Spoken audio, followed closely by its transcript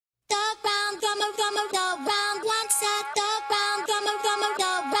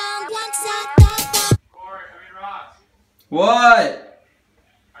What?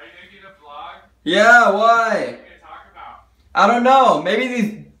 Are you making a vlog? Yeah, why? What are you gonna talk about? I don't know. Maybe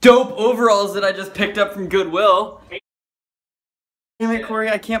these dope overalls that I just picked up from Goodwill. Damn it, Corey,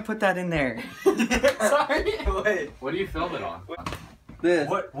 I can't put that in there. Sorry. Wait. What do you film it on? This.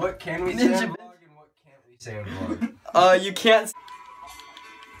 What can we say in vlog and what can't we say in vlog? You can't.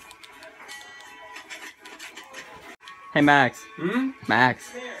 Hey, Max. Hmm?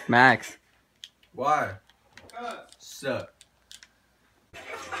 Max. Why? Sup?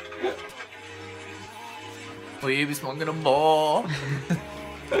 We be smoking a ball.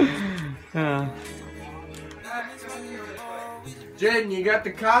 Jaden, you got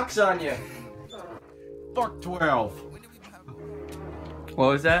the cocks on you. Fuck 12. What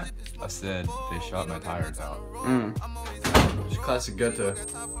was that? I said they shot my tires out. It's classic ghetto.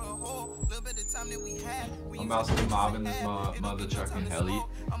 I'm about to mobbing this mother trucking heli,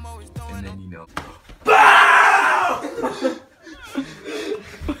 and then you know.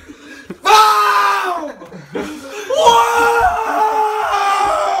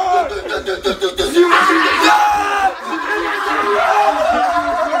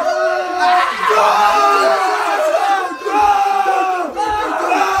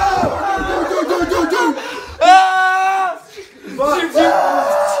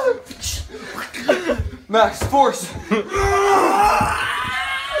 Max, force!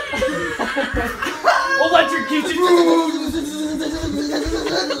 Electrocution!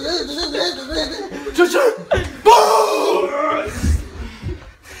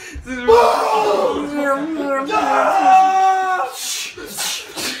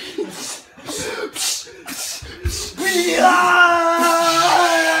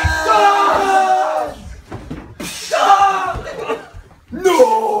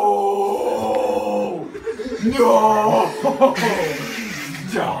 No!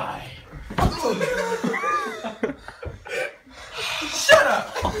 Die! Shut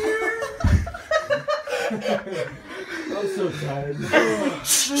up! I'm so tired.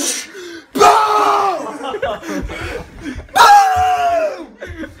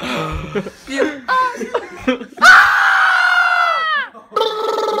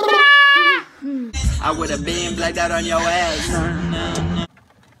 I would have been blacked out on your ass.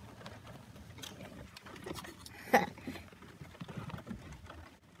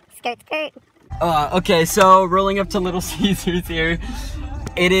 Skirt. Okay, so rolling up to Little Caesars here.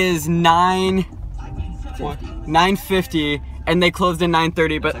 It is 9:50, and they closed at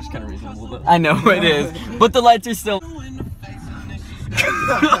 9:30. But That's kind of reasonable, though. I know it is, but the lights are still.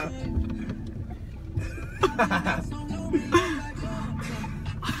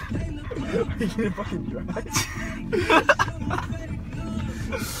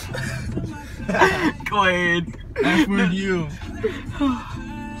 Quaid. F with you.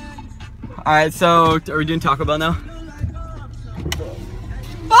 Alright, so are we doing Taco Bell now?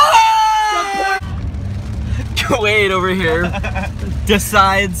 Quaid over here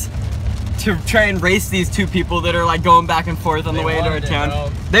decides to try and race these two people that are like going back and forth on the way to our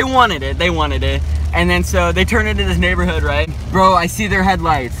town. They wanted it. And then so they turn into this neighborhood, right? Bro, I see their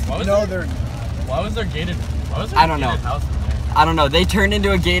headlights. Why was there gated? I don't know. House in there? I don't know. They turned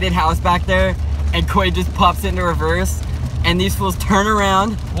into a gated house back there, and Quaid just pops into reverse, and these fools turn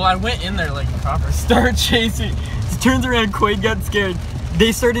around. Well, I went in there like proper. Start chasing. Turns around, Quaid got scared.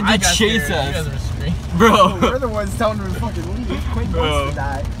 They started to chase scared. You guys us. were screaming. Bro. We're the ones telling him to fucking leave. Quaid wants to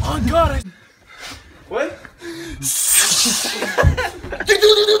die. Oh god! What?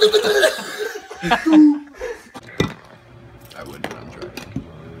 I wouldn't run driving.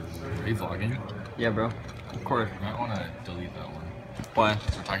 Are you vlogging? Yeah, bro. Of course. You might want to delete that one. Why?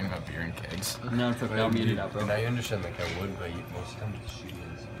 We're talking about beer and kegs. No, it's okay. I'll mute it out, bro. And I understand like I would, but most of the time it's shooting.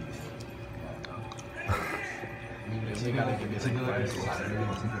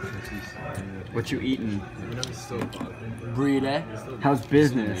 What you eating? Burrito. How's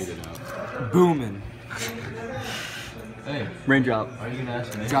business? Booming. Hey, Raindrop. are you gonna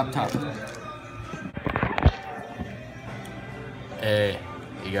ask me? Drop top. Hey,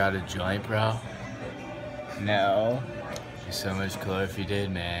 you got a joint, bro? No. Be so much cooler if you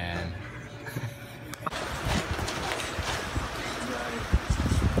did, man.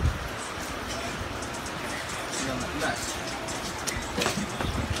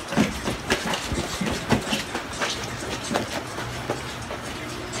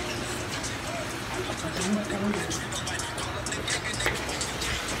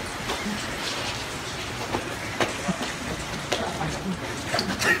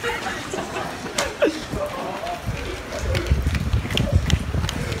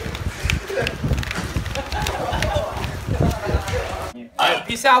 Alright,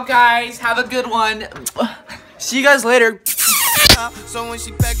 peace out, guys. Have a good one. See you guys later. So when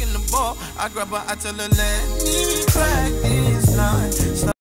she back in the ball, I grab her, I tell her let me crack this line.